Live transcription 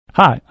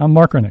Hi, I'm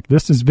Mark Rennick.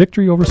 This is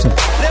Victory Over Sin.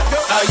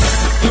 I used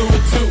to do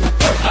it too.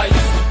 I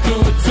used to do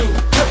it too.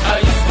 I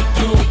used to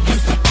do it,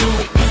 used to do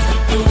it, used to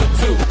do it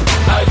too.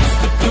 I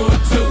used to do it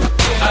too.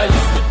 I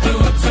used to do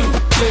it too.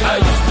 I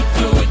used to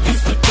do it,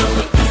 used to do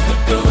it, used to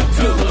do it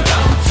too. But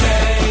I'm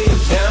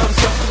changed, now I'm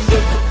something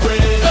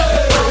different.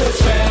 I'm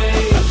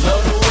changed,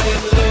 love the way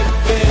I'm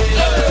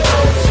living.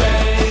 I'm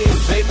changed,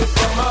 save me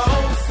from my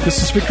own sin.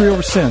 This is Victory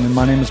Over Sin, and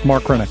my name is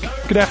Mark Rennick.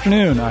 Good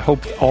afternoon. I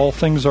hope all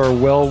things are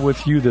well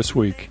with you this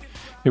week.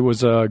 It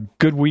was a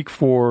good week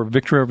for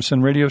Victory Over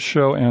Sin radio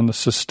show and the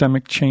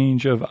Systemic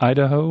Change of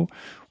Idaho.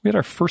 We had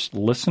our first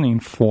listening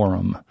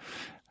forum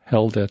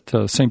held at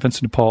St.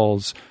 Vincent de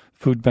Paul's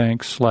food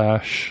bank /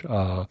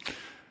 I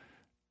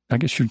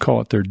guess you'd call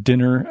it their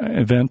dinner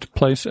event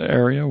place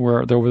area,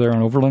 where they're over there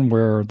on Overland,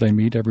 where they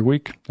meet every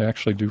week. They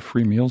actually do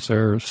free meals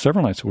there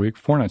several nights a week,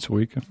 4 nights a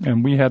week.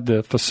 And we had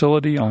the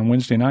facility on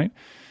Wednesday night.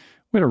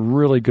 We had a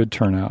really good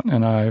turnout,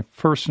 and I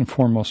first and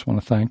foremost want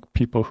to thank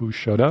people who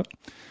showed up.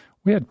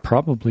 We had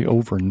probably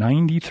over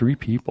 93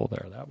 people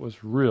there. That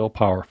was real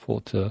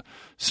powerful to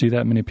see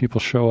that many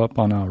people show up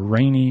on a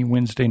rainy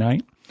Wednesday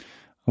night.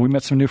 We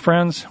met some new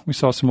friends. We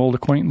saw some old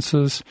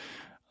acquaintances,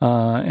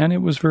 and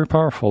it was very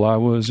powerful. I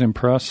was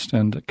impressed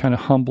and kind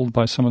of humbled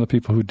by some of the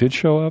people who did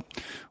show up.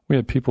 We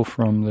had people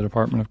from the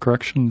Department of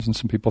Corrections and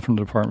some people from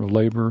the Department of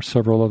Labor,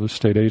 several other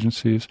state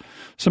agencies,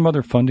 some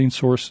other funding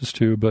sources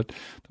too. But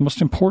the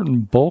most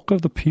important bulk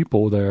of the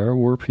people there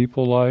were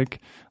people like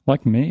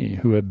me,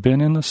 who had been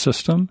in the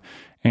system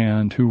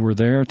and who were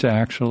there to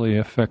actually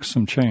affect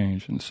some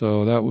change. And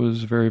so that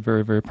was very,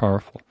 very, very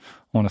powerful.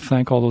 I want to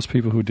thank all those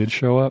people who did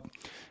show up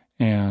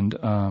and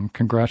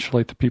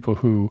congratulate the people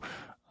who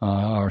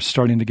are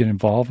starting to get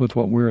involved with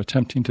what we're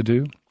attempting to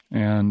do.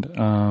 And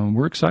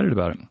we're excited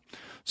about it.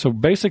 So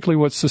basically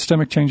what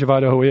Systemic Change of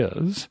Idaho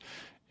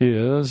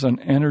is an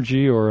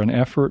energy or an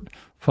effort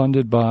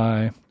funded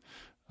by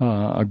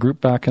a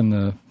group back in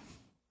the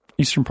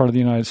eastern part of the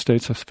United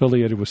States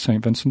affiliated with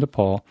St. Vincent de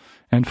Paul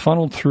and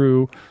funneled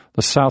through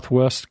the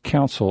Southwest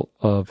Council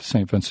of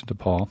St. Vincent de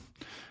Paul.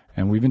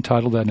 And we've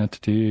entitled that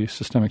entity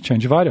Systemic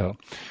Change of Idaho.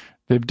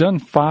 They've done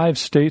 5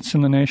 states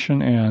in the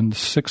nation, and the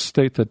 6th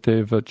state that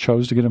they've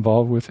chose to get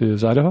involved with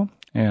is Idaho.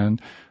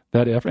 And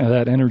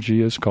that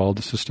energy is called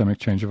the Systemic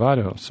Change of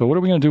Idaho. So what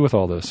are we going to do with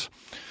all this?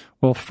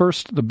 Well,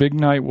 first, the big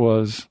night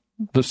was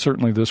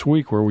certainly this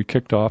week where we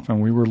kicked off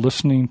and we were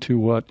listening to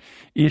what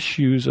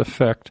issues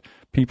affect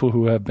people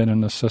who have been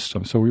in the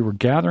system. So we were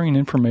gathering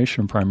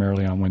information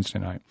primarily on Wednesday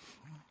night.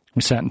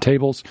 We sat in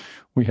tables.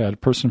 We had a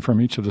person from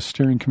each of the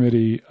steering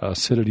committee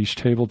sit at each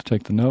table to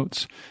take the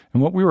notes.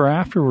 And what we were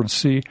after was to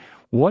see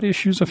what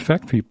issues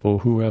affect people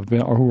who have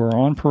been or who are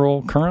on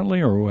parole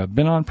currently or who have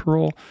been on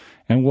parole,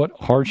 and what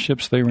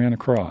hardships they ran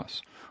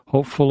across.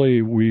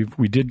 Hopefully, we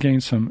did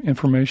gain some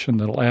information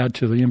that will add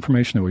to the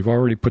information that we've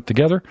already put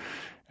together,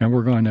 and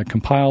we're going to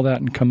compile that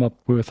and come up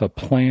with a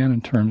plan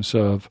in terms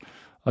of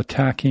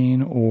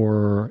attacking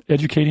or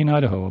educating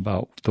Idaho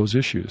about those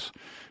issues.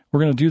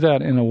 We're going to do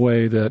that in a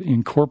way that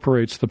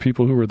incorporates the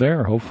people who were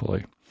there,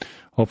 hopefully.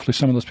 Hopefully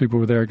some of those people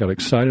who were there got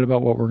excited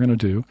about what we're going to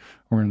do.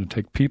 We're going to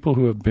take people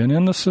who have been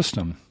in the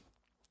system,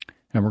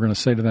 and we're going to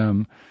say to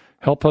them,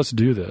 help us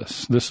do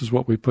this. This is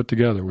what we put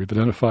together. We've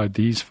identified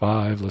these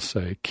 5, let's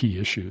say, key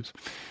issues.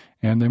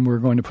 And then we're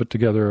going to put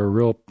together a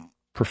real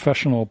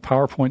professional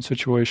PowerPoint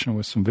situation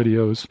with some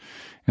videos.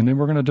 And then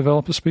we're going to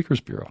develop a speakers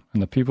bureau.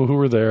 And the people who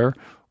are there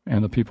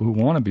and the people who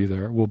want to be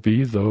there will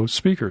be those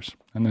speakers.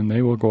 And then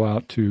they will go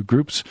out to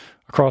groups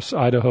across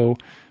Idaho,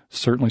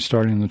 certainly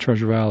starting in the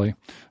Treasure Valley,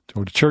 to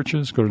go to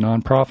churches, go to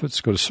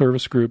nonprofits, go to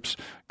service groups,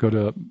 go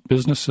to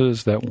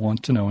businesses that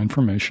want to know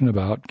information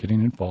about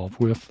getting involved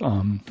with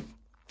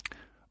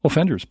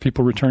offenders,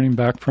 people returning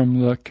back from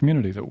the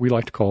community that we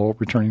like to call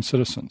returning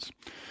citizens.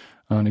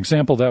 An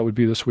example of that would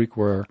be this week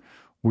where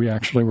we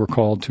actually were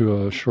called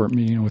to a short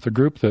meeting with a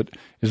group that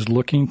is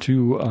looking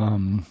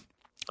to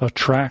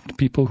attract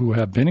people who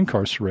have been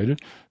incarcerated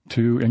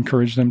to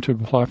encourage them to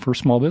apply for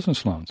small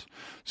business loans.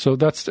 So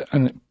that's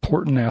an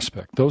important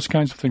aspect. Those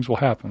kinds of things will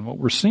happen. What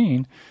we're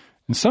seeing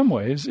in some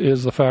ways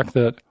is the fact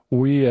that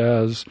we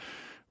as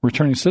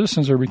returning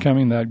citizens are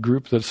becoming that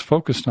group that's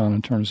focused on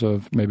in terms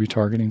of maybe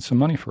targeting some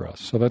money for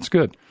us. So that's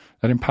good.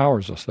 That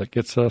empowers us. That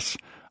gets us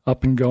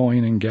up and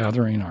going and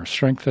gathering our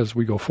strength as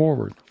we go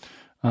forward.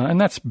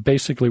 And that's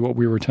basically what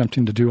we were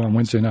attempting to do on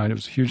Wednesday night. It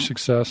was a huge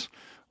success.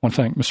 I want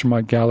to thank Mr.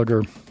 Mike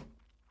Gallagher,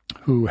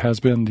 who has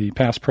been the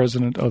past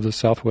president of the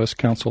Southwest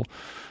Council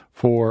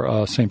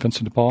for St.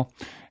 Vincent de Paul,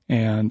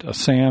 and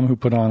Sam, who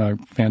put on a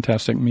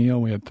fantastic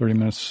meal. We had 30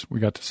 minutes. We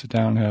got to sit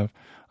down and have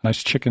a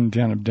nice chicken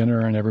dinner,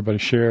 and everybody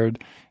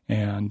shared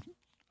and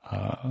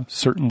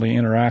certainly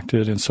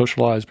interacted and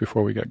socialized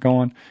before we got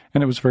going,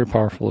 and it was a very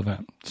powerful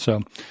event.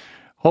 So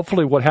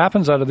hopefully what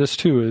happens out of this,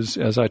 too, is,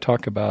 as I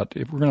talk about,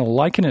 if we're going to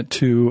liken it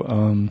to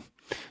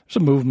there's a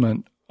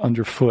movement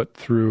underfoot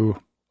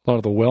through a lot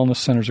of the wellness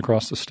centers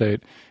across the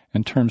state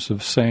in terms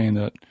of saying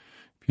that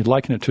if you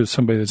liken it to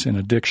somebody that's in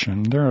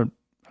addiction, there are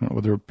I don't know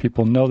whether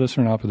people know this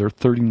or not, but there are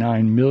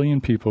 39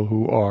 million people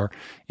who are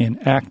in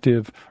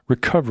active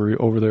recovery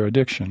over their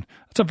addiction.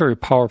 That's a very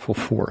powerful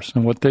force.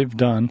 And what they've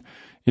done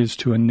is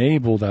to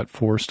enable that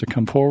force to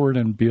come forward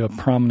and be a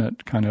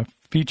prominent kind of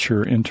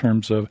feature in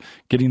terms of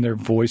getting their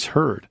voice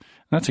heard.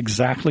 And that's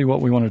exactly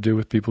what we want to do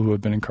with people who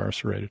have been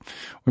incarcerated.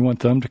 We want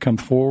them to come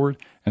forward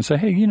and say,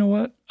 hey, you know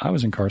what? I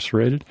was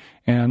incarcerated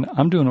and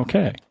I'm doing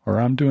okay, or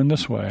I'm doing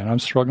this way and I'm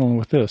struggling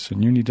with this,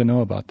 and you need to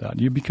know about that.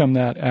 You become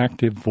that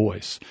active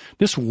voice.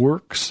 This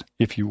works,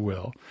 if you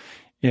will,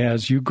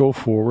 as you go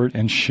forward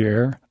and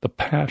share the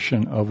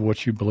passion of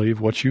what you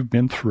believe, what you've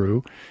been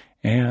through,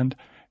 and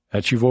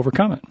that you've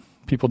overcome it.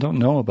 People don't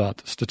know about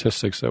the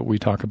statistics that we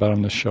talk about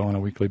on this show on a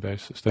weekly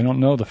basis. They don't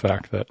know the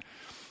fact that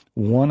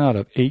 1 out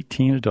of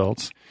 18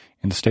 adults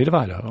in the state of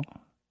Idaho,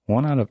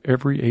 1 out of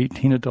every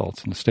 18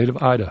 adults in the state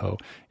of Idaho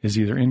is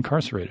either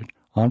incarcerated,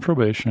 on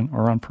probation,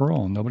 or on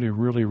parole. And nobody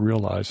really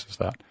realizes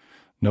that.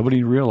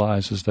 Nobody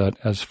realizes that,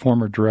 as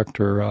former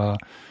director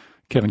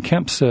Kevin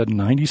Kemp said,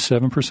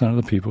 97% of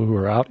the people who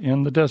are out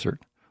in the desert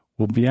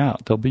will be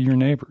out. They'll be your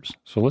neighbors.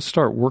 So let's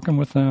start working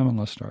with them, and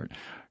let's start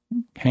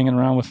hanging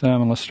around with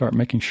them, and let's start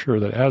making sure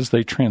that as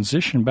they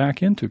transition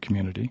back into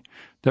community,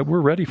 that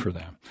we're ready for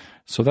them.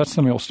 So that's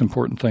the most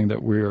important thing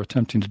that we're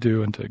attempting to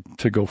do, and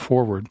to go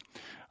forward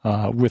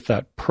with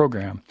that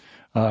program.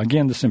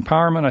 Again, this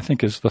empowerment, I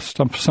think, is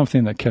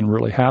something that can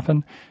really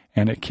happen,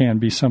 and it can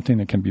be something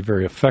that can be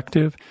very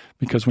effective,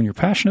 because when you're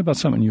passionate about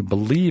something, you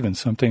believe in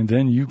something,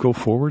 then you go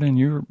forward and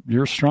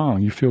you're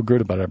strong. You feel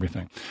good about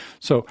everything.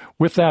 So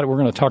with that, we're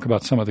going to talk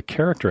about some of the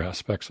character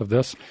aspects of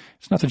this.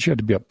 It's not that you have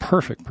to be a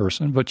perfect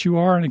person, but you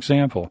are an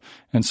example.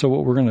 And so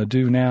what we're going to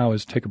do now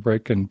is take a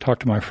break and talk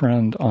to my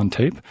friend on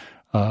tape,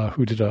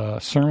 who did a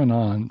sermon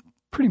on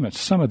pretty much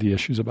some of the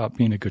issues about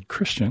being a good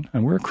Christian.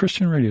 And we're a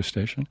Christian radio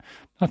station.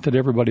 Not that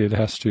everybody that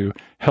has to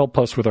help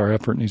us with our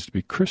effort needs to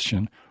be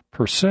Christian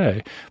per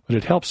se, but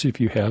it helps if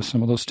you have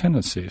some of those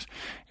tendencies.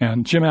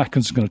 And Jim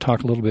Atkins is going to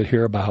talk a little bit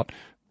here about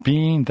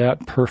being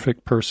that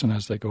perfect person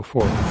as they go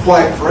forward.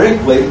 Quite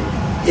frankly,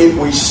 if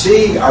we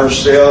see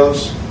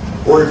ourselves,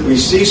 or if we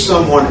see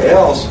someone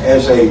else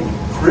as a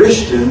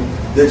Christian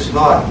that's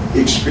not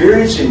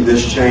experiencing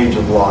this change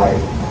of life,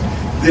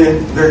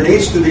 then there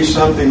needs to be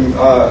something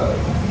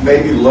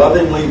maybe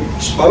lovingly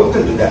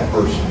spoken to that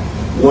person,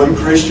 one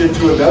Christian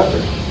to another,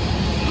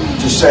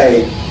 to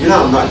say,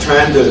 I'm not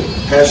trying to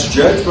pass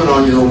judgment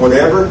on you or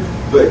whatever,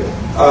 but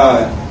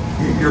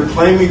you're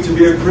claiming to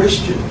be a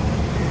Christian,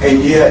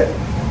 and yet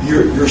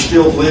you're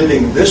still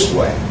living this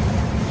way.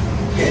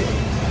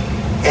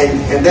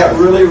 And that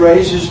really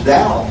raises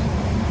doubt.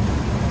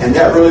 And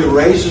that really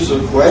raises a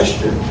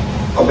question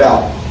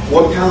about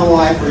what kind of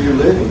life are you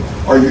living?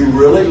 Are you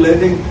really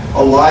living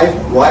a life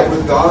right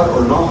with God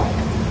or not?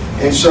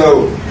 And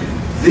so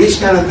these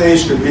kind of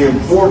things could be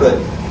important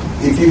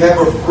if you have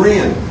a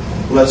friend,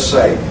 let's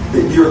say,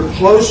 that you're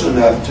close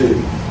enough to,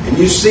 and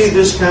you see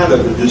this kind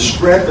of a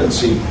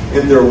discrepancy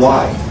in their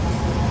life,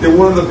 then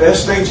one of the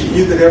best things that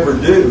you could ever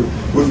do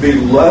would be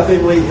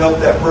lovingly help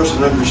that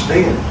person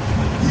understand.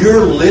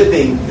 You're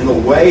living in a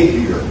way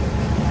here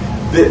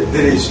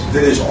that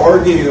is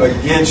arguing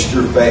against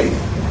your faith.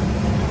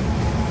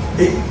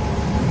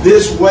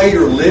 This way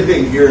you're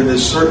living here in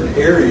this certain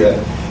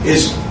area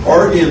is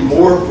arguing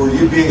more for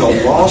you being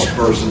a lost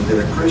person than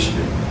a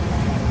Christian.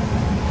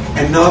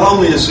 And not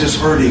only is this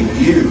hurting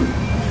you,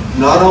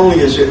 not only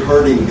is it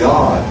hurting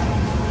God,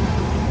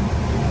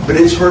 but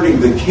it's hurting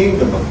the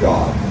kingdom of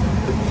God.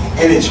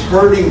 And it's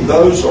hurting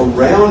those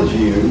around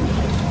you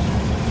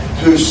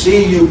who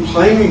see you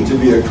claiming to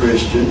be a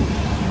Christian,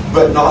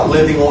 but not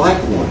living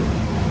like one.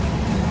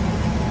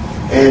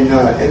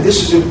 And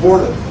this is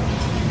important,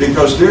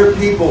 because there are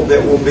people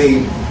that will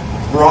be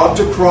brought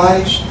to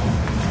Christ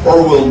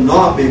or will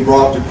not be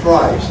brought to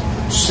Christ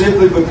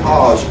simply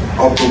because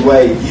of the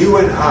way you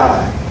and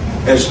I,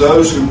 as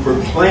those who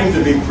proclaim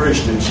to be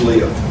Christians,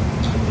 live.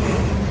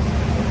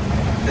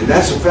 And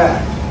that's a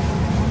fact.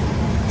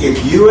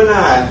 If you and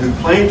I, who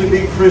claim to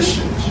be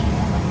Christians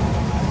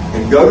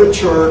and go to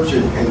church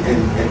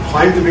and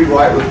claim to be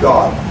right with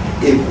God,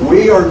 if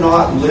we are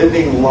not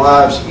living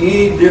lives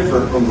any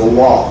different from the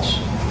lost,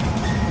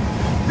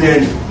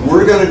 then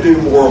we're going to do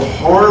more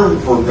harm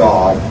for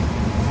God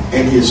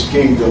and His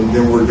kingdom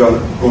than we're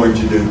going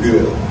to do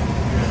good.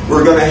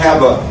 We're going to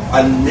have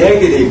a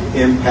negative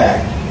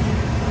impact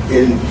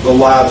in the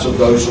lives of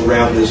those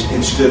around us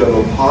instead of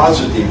a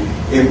positive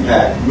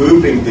impact,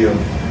 moving them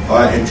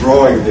and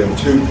drawing them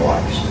to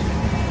Christ.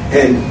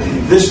 And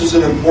this is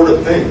an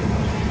important thing.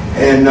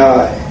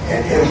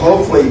 And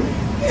hopefully,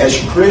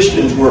 as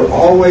Christians, we're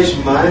always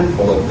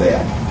mindful of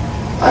that.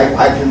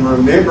 I can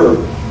remember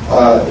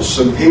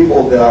some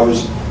people that I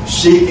was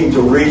seeking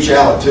to reach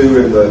out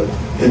to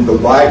in the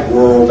bike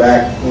world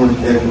back in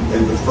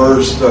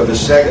the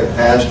second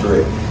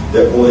pastorate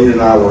that Pauline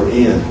and I were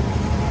in.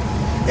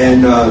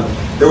 And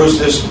there was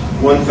this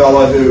one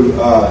fellow who,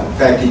 in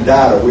fact, he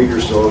died a week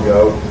or so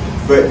ago,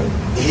 but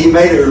he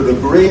made an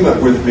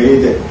agreement with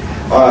me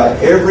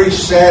that every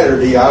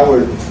Saturday I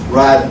would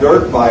ride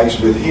dirt bikes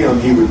with him.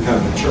 He would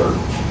come to church.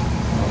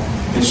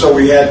 And so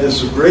we had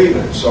this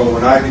agreement. So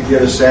when I could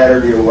get a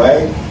Saturday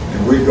away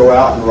and we'd go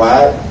out and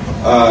ride,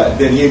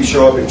 then he'd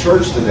show up at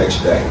church the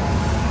next day.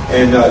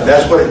 And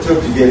that's what it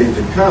took to get him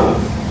to come.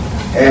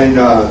 And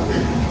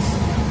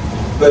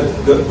but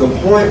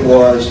the point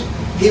was,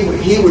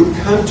 he would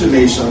come to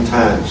me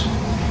sometimes,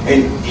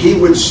 and he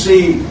would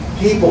see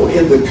people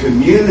in the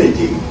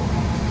community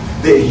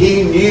that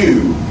he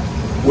knew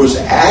was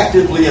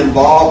actively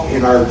involved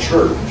in our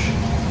church.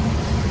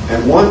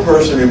 And one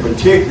person in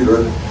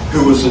particular,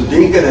 who was a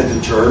deacon at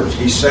the church,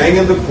 he sang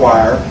in the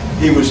choir.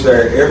 He was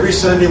there every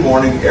Sunday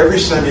morning, every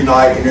Sunday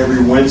night, and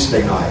every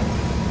Wednesday night.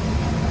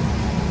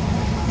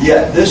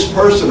 Yet this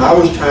person I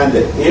was trying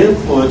to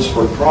influence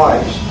for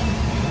Christ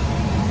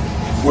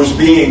was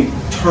being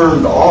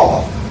turned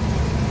off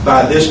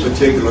by this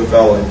particular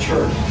fellow in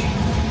church.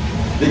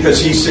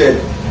 Because he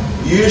said,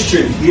 you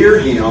should hear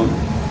him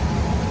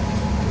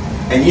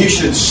and you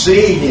should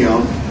see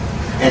him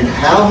and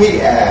how he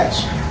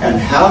acts and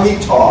how he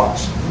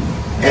talks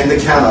and the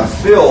kind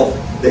of filth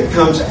that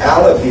comes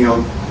out of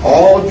him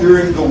all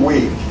during the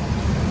week.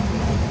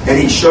 And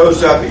he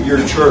shows up at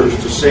your church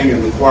to sing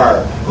in the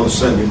choir on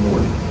Sunday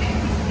morning.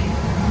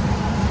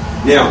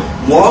 Now,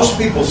 lost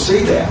people see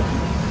that.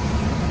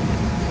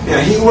 Now,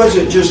 he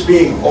wasn't just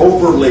being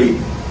overly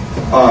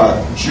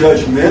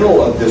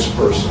judgmental of this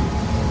person.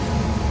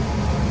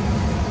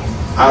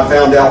 I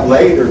found out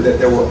later that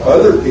there were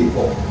other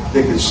people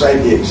that could say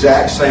the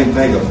exact same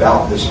thing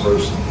about this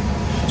person.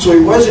 So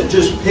he wasn't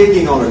just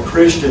picking on a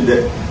Christian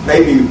that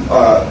maybe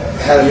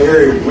had an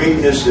area of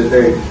weakness that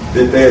they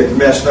had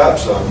messed up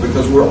some,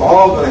 because we're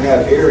all going to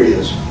have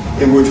areas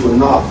in which we're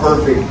not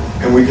perfect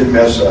and we can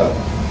mess up.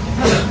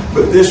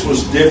 But this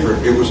was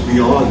different. It was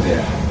beyond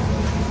that.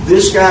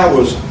 This guy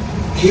was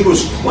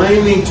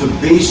claiming to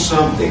be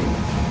something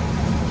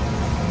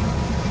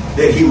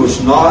that he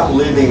was not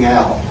living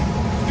out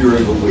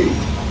during the week.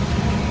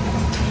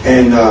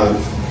 And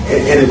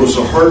it was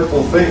a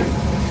hurtful thing.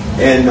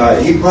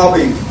 And he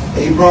probably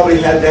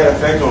had that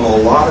effect on a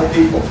lot of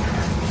people,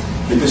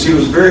 because he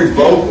was very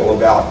vocal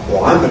about,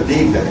 well, I'm a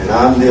deacon and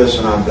I'm this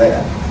and I'm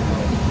that.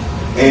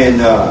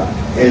 And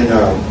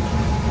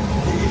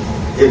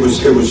it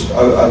was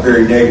a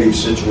very negative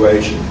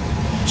situation.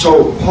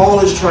 So Paul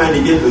is trying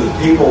to get to the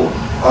people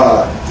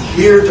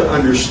here to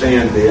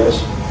understand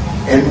this,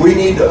 and we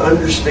need to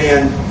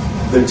understand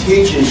the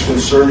teachings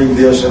concerning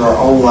this in our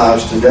own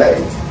lives today.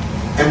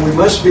 And we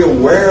must be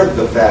aware of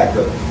the fact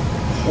of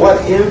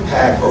what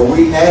impact are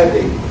we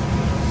having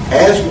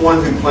as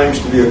one who claims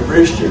to be a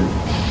Christian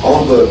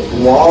on the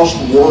lost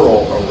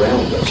world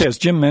around us. Okay, as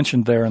Jim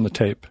mentioned there in the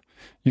tape,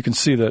 you can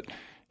see that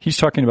he's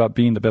talking about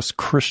being the best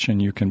Christian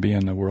you can be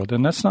in the world.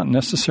 And that's not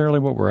necessarily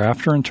what we're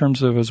after in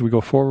terms of as we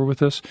go forward with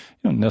this.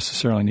 You don't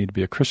necessarily need to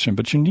be a Christian,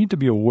 but you need to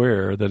be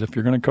aware that if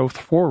you're going to go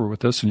forward with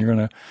this and you're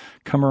going to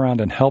come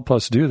around and help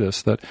us do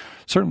this, that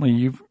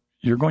certainly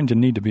you're going to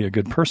need to be a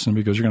good person,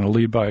 because you're going to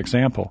lead by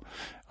example.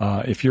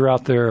 If you're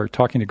out there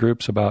talking to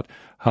groups about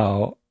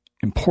how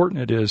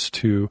important it is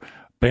to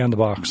ban the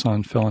box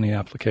on felony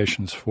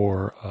applications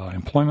for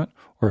employment,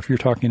 or if you're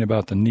talking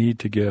about the need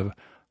to give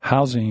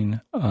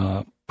housing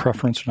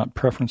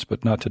preference,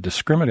 but not to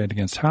discriminate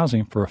against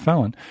housing for a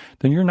felon,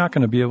 then you're not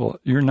going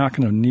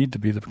to need to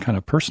be the kind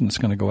of person that's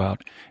going to go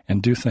out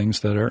and do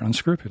things that are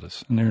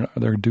unscrupulous. And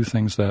they're do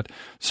things that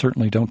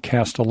certainly don't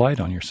cast a light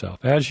on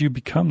yourself. As you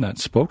become that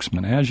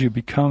spokesman, as you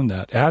become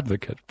that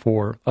advocate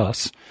for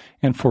us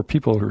and for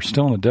people who are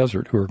still in the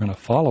desert who are going to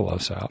follow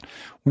us out,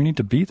 we need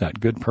to be that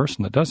good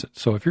person that does it.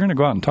 So if you're going to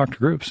go out and talk to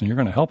groups and you're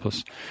going to help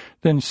us,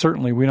 then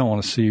certainly we don't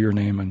want to see your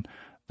name in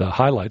the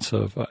highlights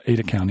of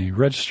Ada County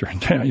Register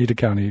and Ada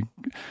County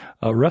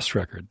arrest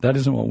record. That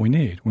isn't what we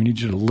need. We need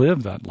you to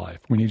live that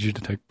life. We need you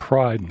to take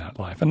pride in that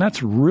life. And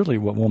that's really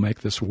what will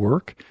make this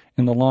work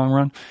in the long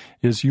run,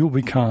 is you'll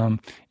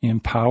become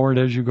empowered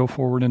as you go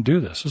forward and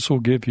do this. This will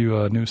give you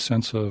a new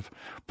sense of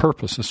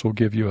purpose. This will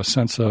give you a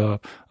sense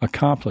of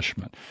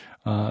accomplishment.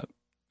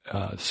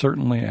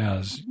 Certainly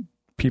as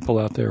people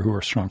out there who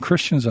are strong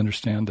Christians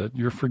understand that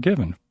you're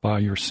forgiven by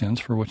your sins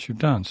for what you've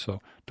done.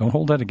 So don't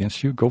hold that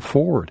against you. Go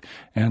forward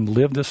and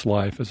live this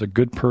life as a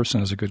good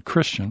person, as a good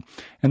Christian,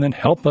 and then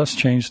help us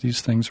change these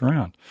things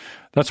around.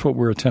 That's what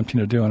we're attempting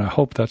to do, and I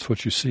hope that's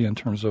what you see in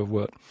terms of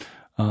what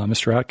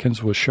Mr.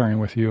 Atkins was sharing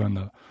with you in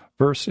the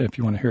verse. If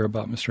you want to hear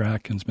about Mr.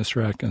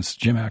 Atkins,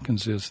 Jim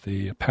Atkins is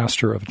the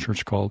pastor of a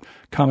church called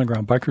Common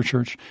Ground Biker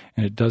Church,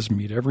 and it does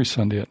meet every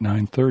Sunday at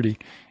 9:30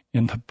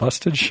 in the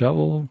Busted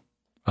Shovel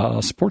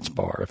sports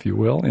bar, if you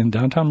will, in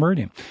downtown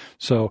Meridian.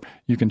 So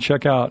you can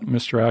check out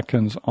Mr.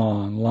 Atkins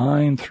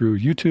online through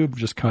YouTube.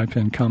 Just type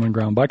in Common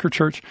Ground Biker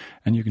Church,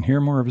 and you can hear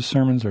more of his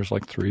sermons. There's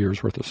like 3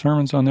 years worth of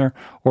sermons on there.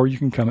 Or you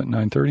can come at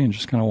 9:30 and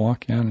just kind of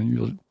walk in, and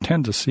you'll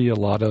tend to see a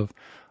lot of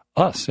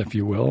us, if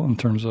you will, in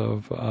terms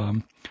of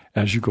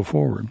as you go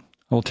forward.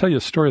 I'll tell you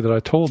a story that I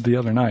told the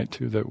other night,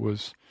 too, that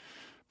was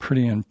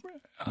pretty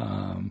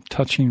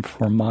touching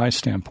from my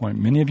standpoint.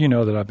 Many of you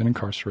know that I've been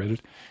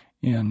incarcerated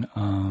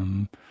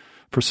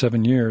for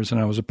 7 years, and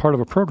I was a part of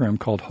a program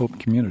called Hope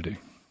Community.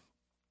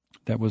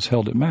 that was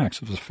held at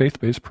Max. It was a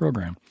faith-based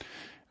program.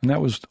 And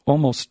that was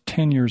almost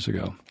 10 years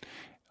ago.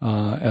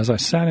 As I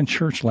sat in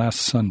church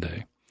last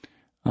Sunday,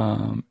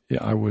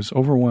 I was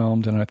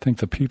overwhelmed, and I think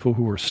the people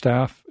who were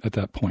staff at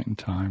that point in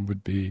time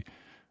would be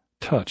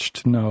touched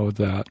to know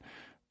that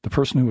the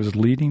person who was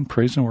leading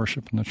praise and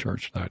worship in the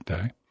church that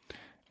day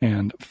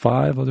and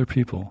 5 other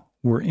people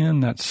were in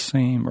that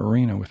same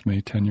arena with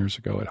me 10 years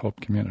ago at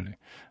Hope Community.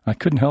 I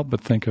couldn't help but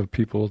think of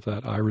people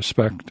that I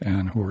respect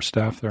and who were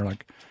staff there,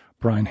 like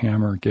Brian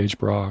Hammer, Gage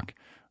Brock,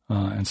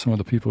 and some of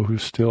the people who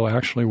still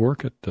actually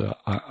work at the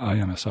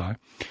IMSI,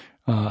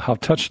 how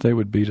touched they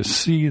would be to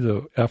see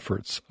the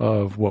efforts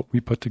of what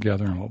we put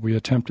together and what we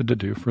attempted to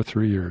do for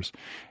 3 years,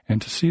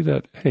 and to see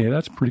that, hey,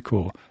 that's pretty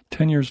cool.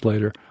 10 years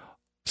later,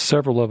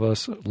 several of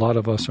us, a lot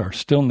of us are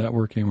still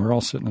networking. We're all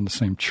sitting in the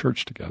same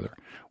church together,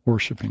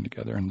 worshiping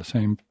together in the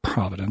same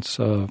providence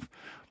of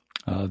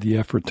the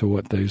effort to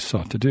what they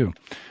sought to do.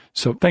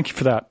 So thank you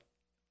for that.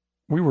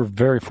 We were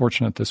very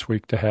fortunate this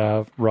week to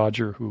have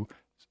Roger, who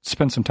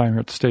spent some time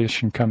here at the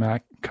station, come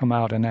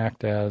out and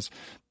act as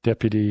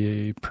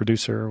deputy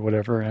producer or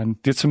whatever, and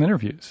did some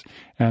interviews.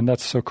 And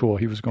that's so cool.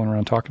 He was going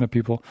around talking to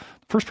people.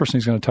 The first person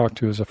he's going to talk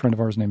to is a friend of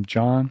ours named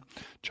John.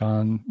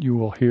 John, you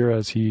will hear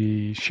as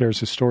he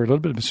shares his story, a little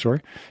bit of his story,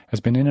 has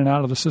been in and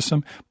out of the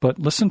system, but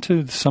listen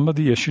to some of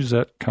the issues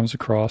that comes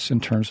across in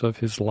terms of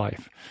his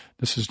life.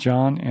 This is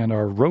John and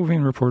our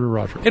roving reporter,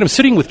 Roger. And I'm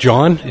sitting with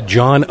John.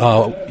 John,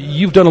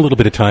 you've done a little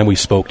bit of time. We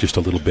spoke just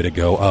a little bit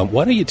ago.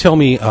 Why don't you tell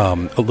me a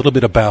little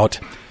bit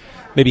about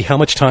maybe how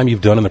much time you've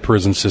done in the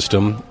prison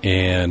system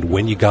and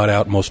when you got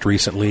out most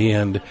recently,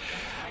 and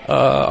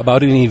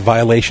about any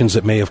violations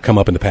that may have come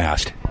up in the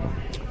past?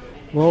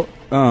 Well,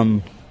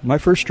 my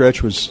first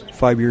stretch was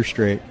 5 years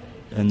straight,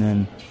 and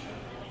then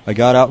I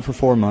got out for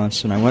 4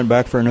 months, and I went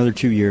back for another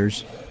 2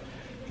 years.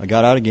 I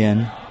got out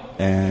again,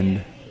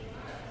 and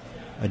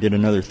I did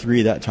another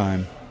 3 that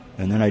time,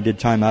 and then I did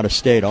time out of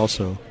state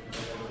also.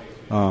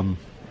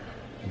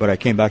 But I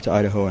came back to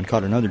Idaho and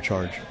caught another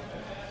charge.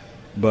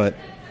 But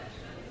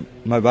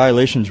my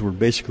violations were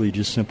basically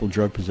just simple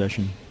drug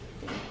possession.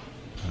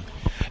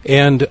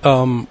 And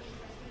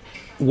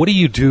what do?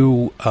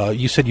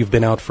 You said you've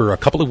been out for a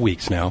couple of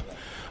weeks now.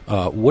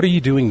 What are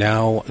you doing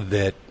now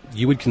that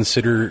you would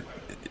consider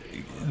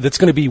that's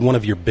going to be one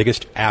of your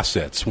biggest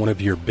assets, one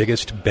of your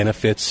biggest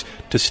benefits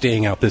to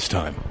staying out this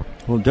time?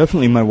 Well,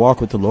 definitely my walk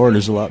with the Lord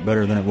is a lot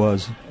better than it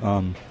was.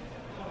 My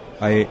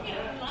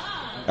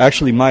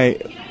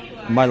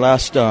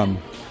last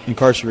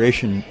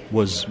incarceration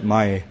was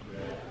my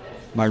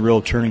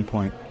real turning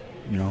point,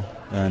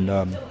 and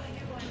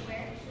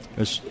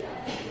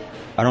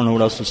I don't know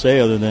what else to say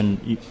other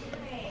than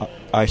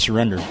I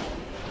surrendered.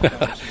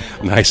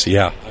 Nice,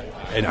 yeah.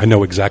 And I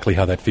know exactly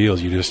how that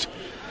feels. You're just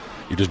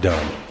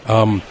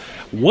done.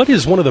 What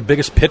is one of the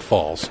biggest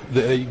pitfalls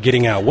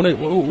getting out?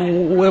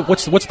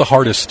 What's the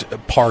hardest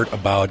part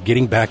about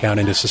getting back out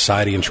into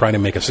society and trying to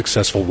make a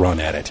successful run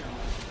at it?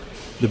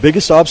 The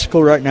biggest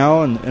obstacle right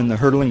now and the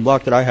hurdling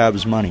block that I have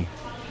is money.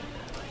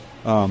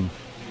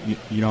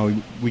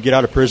 We get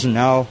out of prison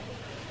now,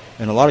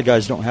 and a lot of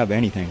guys don't have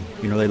anything.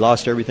 They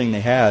lost everything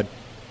they had,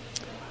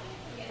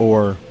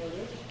 or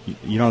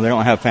they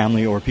don't have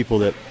family or people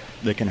that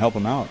can help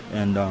them out.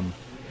 And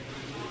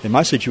in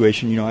my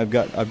situation, I've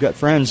got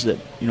friends that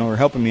are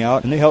helping me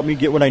out, and they help me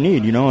get what I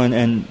need.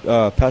 And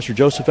Pastor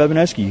Joseph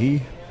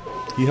Evaneski,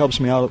 he helps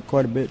me out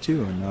quite a bit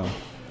too,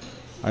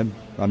 and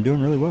I'm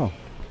doing really well.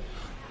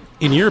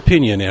 In your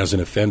opinion, as an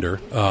offender,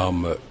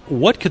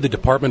 what could the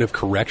Department of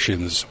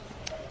Corrections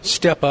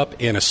step up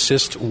and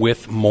assist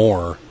with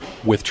more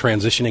with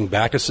transitioning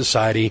back to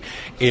society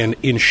and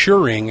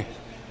ensuring,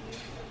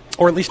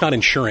 or at least not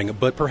ensuring,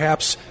 but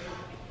perhaps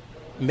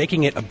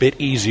making it a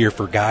bit easier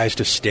for guys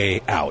to stay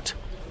out?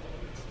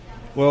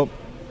 Well,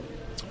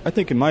 I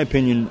think in my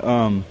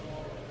opinion,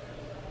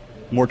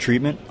 more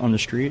treatment on the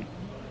street,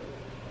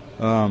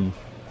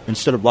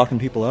 instead of locking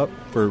people up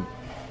for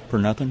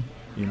nothing,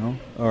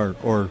 or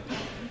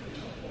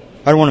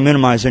I don't want to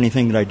minimize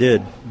anything that I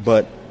did,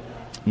 but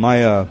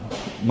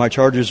my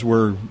charges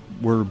were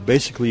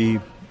basically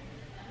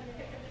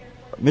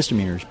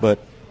misdemeanors, but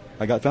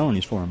I got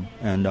felonies for them,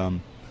 and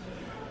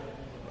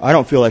I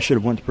don't feel I should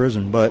have went to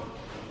prison, but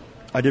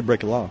I did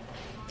break a law,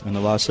 and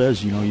the law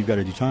says you've got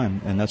to do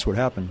time, and that's what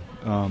happened.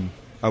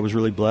 I was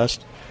really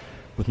blessed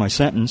with my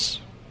sentence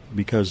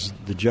because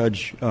the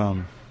judge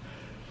could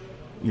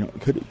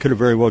have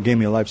very well gave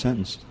me a life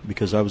sentence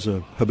because I was a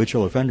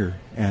habitual offender,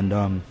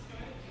 and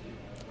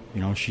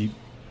she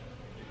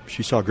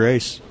saw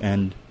grace,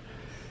 and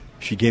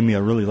she gave me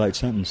a really light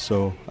sentence.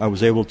 So I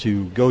was able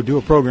to go do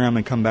a program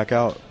and come back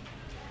out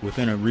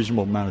within a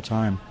reasonable amount of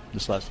time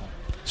this last time.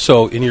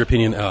 So in your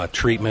opinion,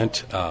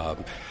 treatment,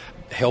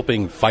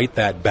 helping fight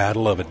that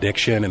battle of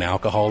addiction and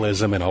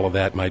alcoholism and all of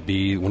that might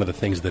be one of the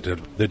things that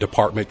the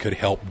department could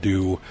help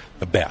do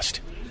the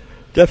best?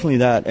 Definitely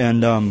that.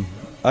 And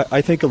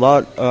I think a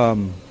lot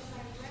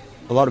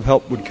of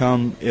help would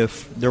come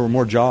if there were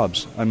more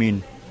jobs. I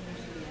mean,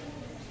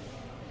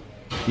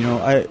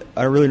 I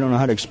really don't know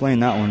how to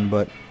explain that one,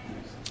 but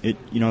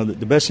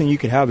the best thing you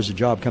could have is a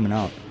job coming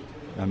out.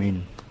 I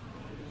mean,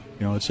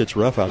 it's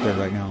rough out there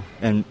right now.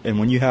 And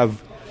when you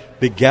have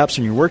big gaps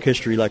in your work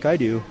history like I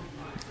do,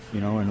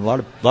 and a lot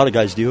of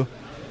guys do,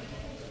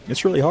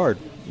 it's really hard,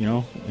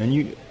 and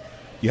you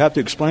have to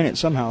explain it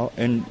somehow.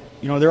 And,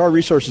 there are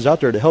resources out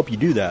there to help you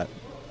do that.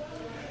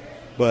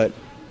 But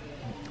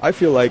I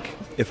feel like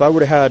if I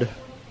would have had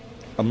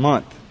a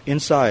month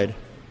inside,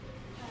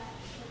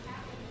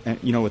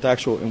 and with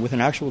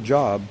an actual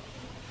job,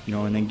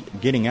 and then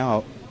getting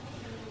out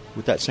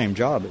with that same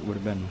job, it would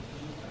have been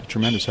a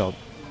tremendous help.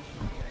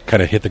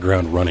 Kind of hit the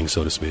ground running,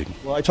 so to speak.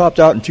 Well, I topped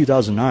out in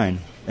 2009,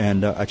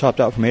 and I topped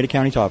out from Ada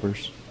County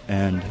Toppers,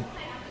 and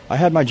I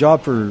had my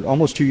job for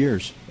almost 2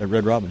 years at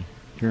Red Robin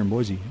here in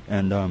Boise,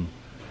 and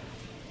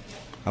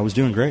I was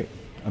doing great.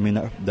 I mean,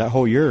 that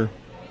whole year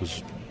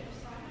was,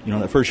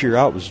 that first year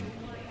out was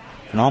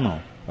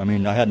phenomenal. I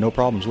mean, I had no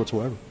problems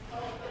whatsoever.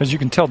 As you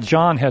can tell,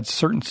 John had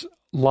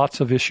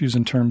lots of issues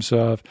in terms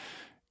of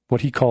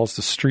what he calls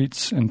the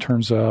streets, in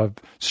terms of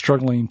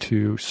struggling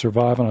to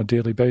survive on a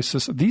daily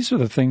basis. These are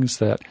the things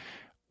that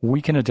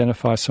we can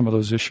identify some of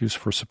those issues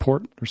for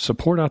support. There's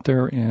support out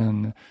there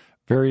in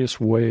various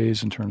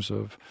ways in terms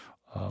of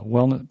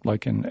wellness.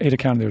 Like in Ada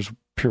County, there's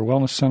Pure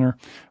Wellness Center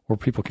where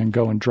people can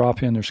go and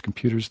drop in. There's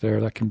computers there.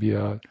 That can be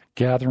a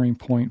gathering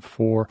point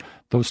for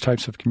those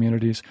types of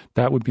communities.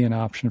 That would be an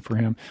option for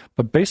him.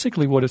 But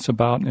basically what it's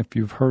about, and if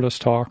you've heard us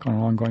talk on an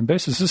ongoing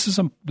basis, this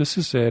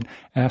is an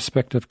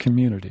aspect of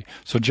community.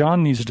 So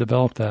John needs to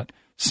develop that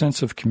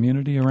sense of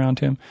community around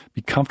him,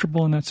 be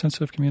comfortable in that sense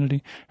of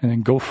community, and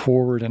then go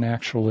forward and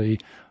actually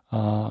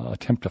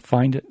attempt to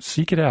find it,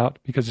 seek it out,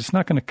 because it's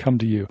not going to come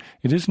to you.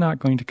 It is not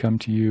going to come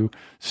to you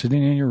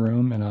sitting in your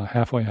room in a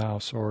halfway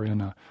house or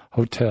in a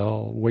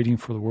hotel waiting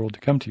for the world to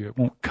come to you. It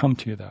won't come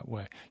to you that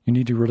way. You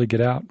need to really get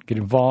out, get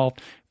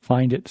involved,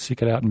 find it,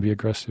 seek it out, and be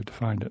aggressive to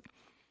find it.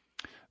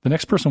 The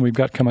next person we've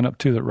got coming up,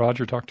 too, that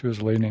Roger talked to is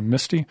a lady named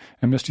Misty,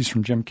 and Misty's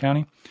from Jim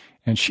County,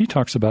 and she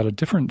talks about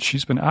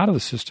she's been out of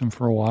the system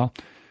for a while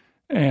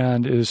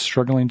and is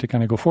struggling to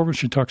kind of go forward.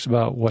 She talks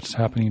about what's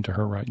happening to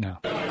her right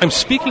now. I'm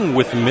speaking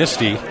with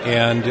Misty,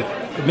 and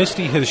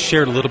Misty has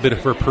shared a little bit of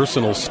her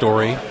personal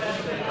story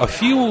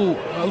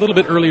a little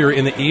bit earlier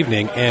in the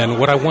evening, and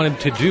what I wanted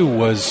to do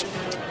was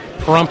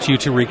prompt you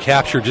to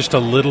recapture just a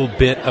little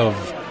bit of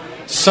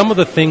some of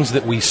the things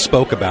that we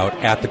spoke about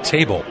at the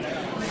table.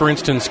 For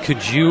instance,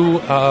 could you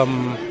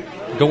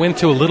go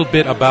into a little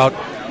bit about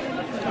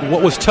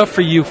what was tough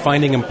for you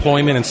finding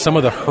employment and some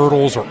of the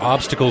hurdles or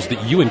obstacles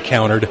that you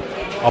encountered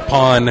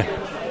upon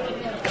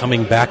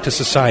coming back to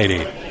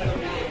society?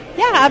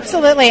 Yeah,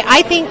 absolutely.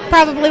 I think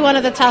probably one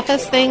of the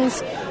toughest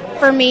things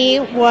for me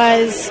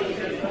was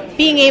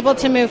being able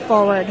to move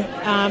forward.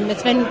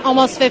 It's been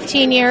almost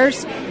 15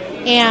 years,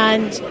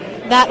 and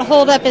that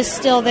holdup is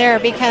still there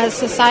because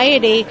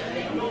society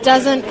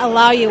doesn't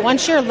allow you.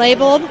 Once you're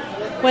labeled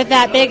with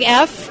that big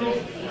F,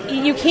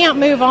 you can't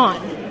move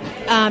on.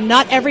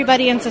 Not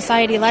everybody in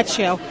society lets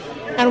you.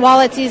 And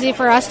while it's easy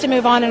for us to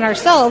move on in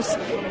ourselves,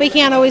 we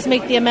can't always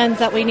make the amends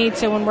that we need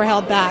to when we're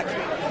held back.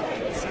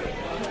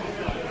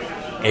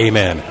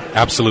 Amen.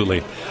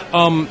 Absolutely.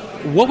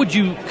 What would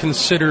you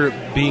consider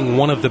being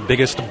one of the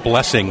biggest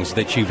blessings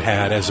that you've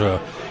had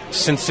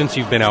since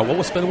you've been out?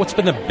 What's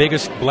been the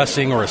biggest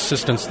blessing or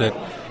assistance that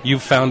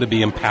you've found to be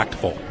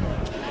impactful?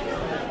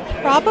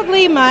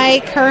 Probably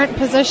my current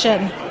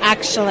position,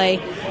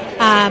 actually.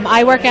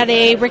 I work at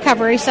a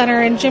recovery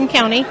center in Jim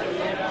County,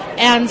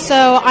 and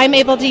so I'm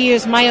able to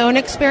use my own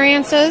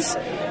experiences.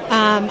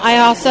 I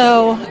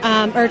also,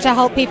 or to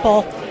help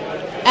people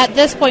at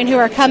this point who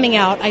are coming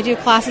out. I do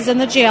classes in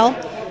the jail,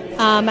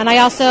 and I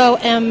also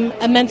am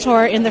a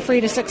mentor in the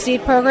Free to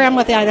Succeed program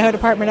with the Idaho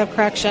Department of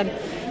Correction.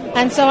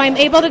 And so I'm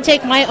able to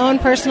take my own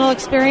personal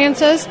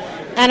experiences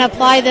and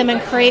apply them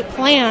and create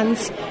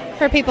plans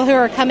for people who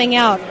are coming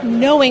out,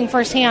 knowing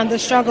firsthand the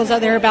struggles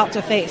that they're about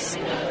to face.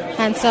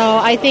 And so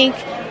I think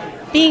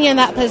being in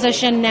that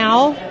position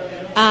now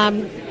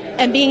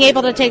and being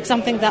able to take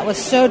something that was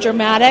so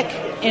dramatic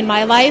in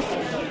my life,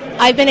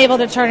 I've been able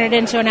to turn it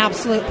into an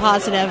absolute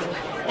positive.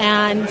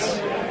 And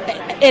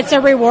it's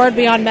a reward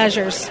beyond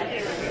measures.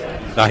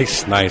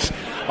 Nice.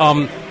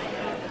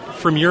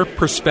 From your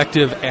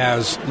perspective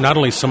as not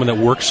only someone that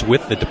works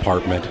with the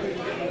department,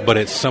 but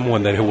it's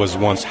someone that was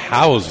once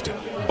housed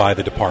by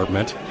the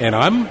department, and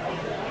I'm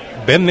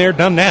been there,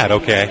 done that,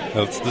 okay?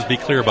 Let's be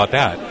clear about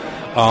that.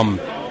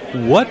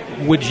 What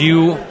would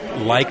you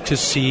like to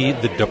see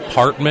the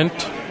department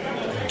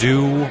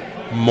do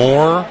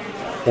more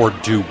or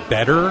do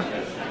better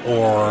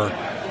or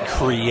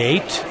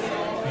create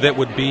that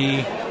would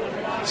be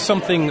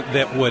something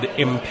that would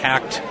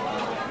impact,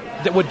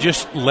 that would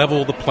just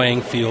level the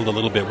playing field a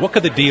little bit? What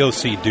could the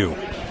DOC do?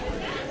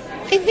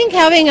 I think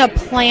having a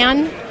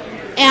plan,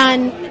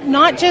 and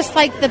not just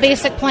like the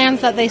basic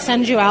plans that they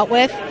send you out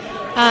with,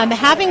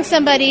 having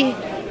somebody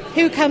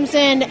who comes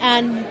in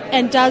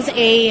and does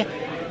a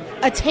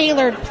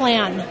tailored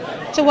plan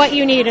to what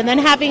you need, and then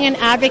having an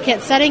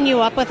advocate, setting you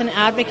up with an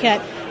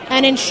advocate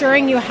and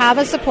ensuring you have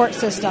a support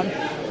system.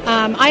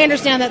 I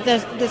understand that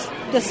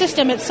the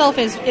system itself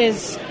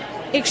is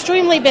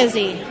extremely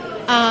busy,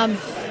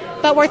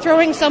 but we're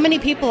throwing so many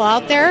people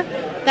out there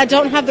that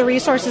don't have the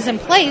resources in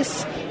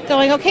place,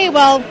 going, okay,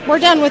 well, we're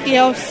done with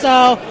you,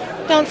 so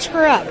don't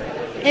screw up.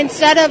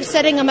 Instead of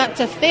setting them up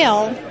to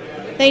fail,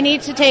 they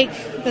need to take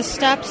the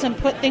steps and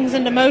put things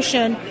into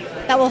motion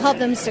that will help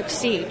them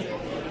succeed.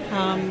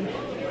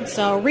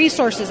 So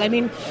resources, I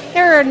mean,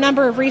 there are a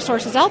number of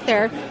resources out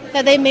there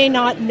that they may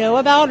not know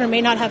about or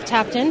may not have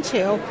tapped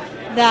into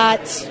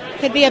that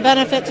could be a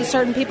benefit to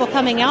certain people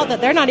coming out that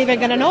they're not even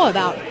going to know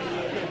about.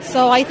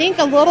 So I think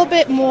a little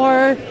bit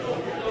more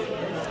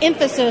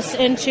emphasis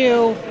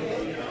into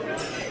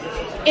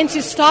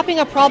stopping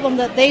a problem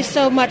that they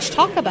so much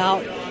talk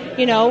about.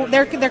 You know,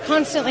 they're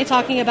constantly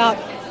talking about,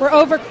 we're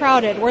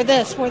overcrowded, we're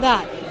this, we're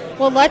that.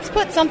 Well, let's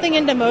put something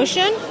into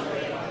motion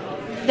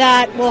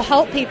that will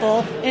help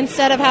people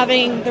instead of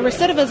having the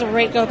recidivism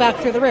rate go back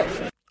through the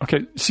roof.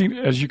 Okay, see,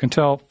 as you can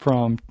tell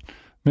from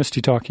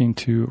Misty talking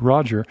to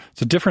Roger,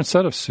 it's a different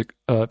set of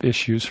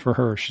issues for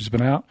her. She's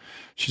been out.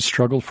 She's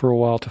struggled for a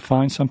while to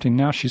find something.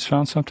 Now she's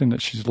found something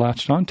that she's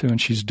latched onto, and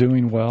she's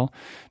doing well.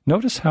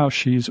 Notice how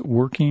she's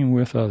working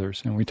with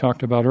others. And we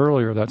talked about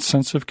earlier that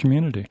sense of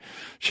community.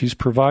 She's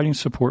providing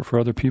support for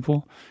other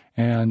people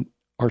and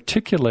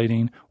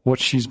articulating what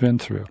she's been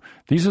through.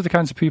 These are the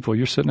kinds of people.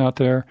 You're sitting out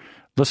there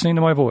listening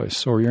to my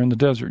voice, or you're in the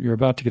desert, you're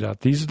about to get out.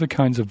 These are the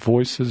kinds of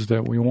voices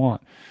that we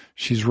want.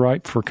 She's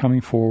ripe for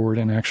coming forward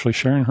and actually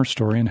sharing her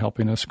story and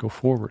helping us go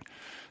forward.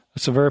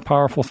 It's a very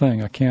powerful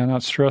thing. I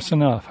cannot stress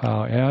enough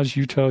how as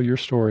you tell your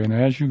story and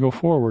as you go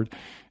forward,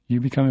 you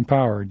become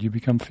empowered, you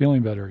become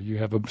feeling better, you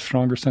have a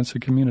stronger sense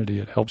of community.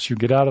 It helps you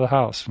get out of the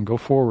house and go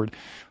forward,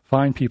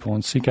 find people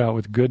and seek out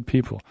with good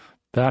people.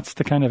 That's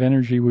the kind of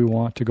energy we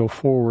want to go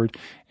forward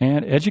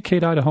and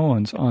educate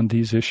Idahoans on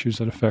these issues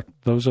that affect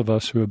those of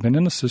us who have been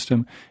in the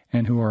system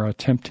and who are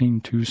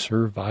attempting to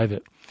survive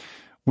it.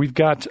 We've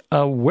got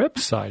a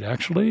website,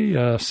 actually,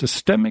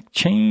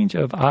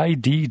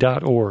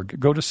 systemicchangeofid.org.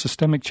 Go to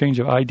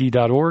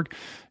systemicchangeofid.org.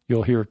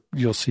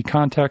 You'll see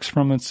contacts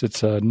from us.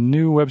 It's a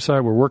new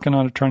website. We're working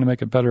on it, trying to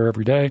make it better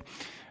every day.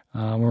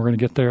 We're going to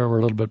get there. We're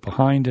a little bit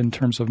behind in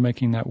terms of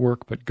making that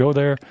work, but go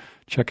there,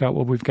 check out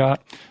what we've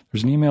got.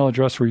 There's an email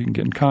address where you can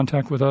get in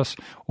contact with us,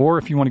 or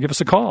if you want to give us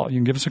a call, you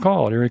can give us a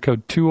call at area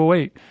code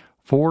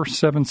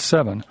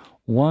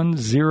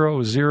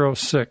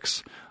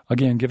 208-477-1006.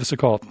 Again, give us a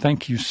call.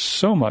 Thank you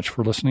so much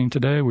for listening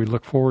today. We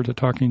look forward to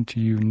talking to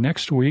you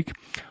next week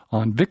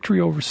on Victory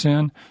Over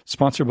Sin,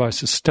 sponsored by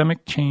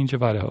Systemic Change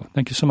of Idaho.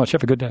 Thank you so much.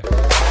 Have a good day.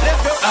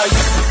 I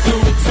used to do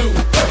it too.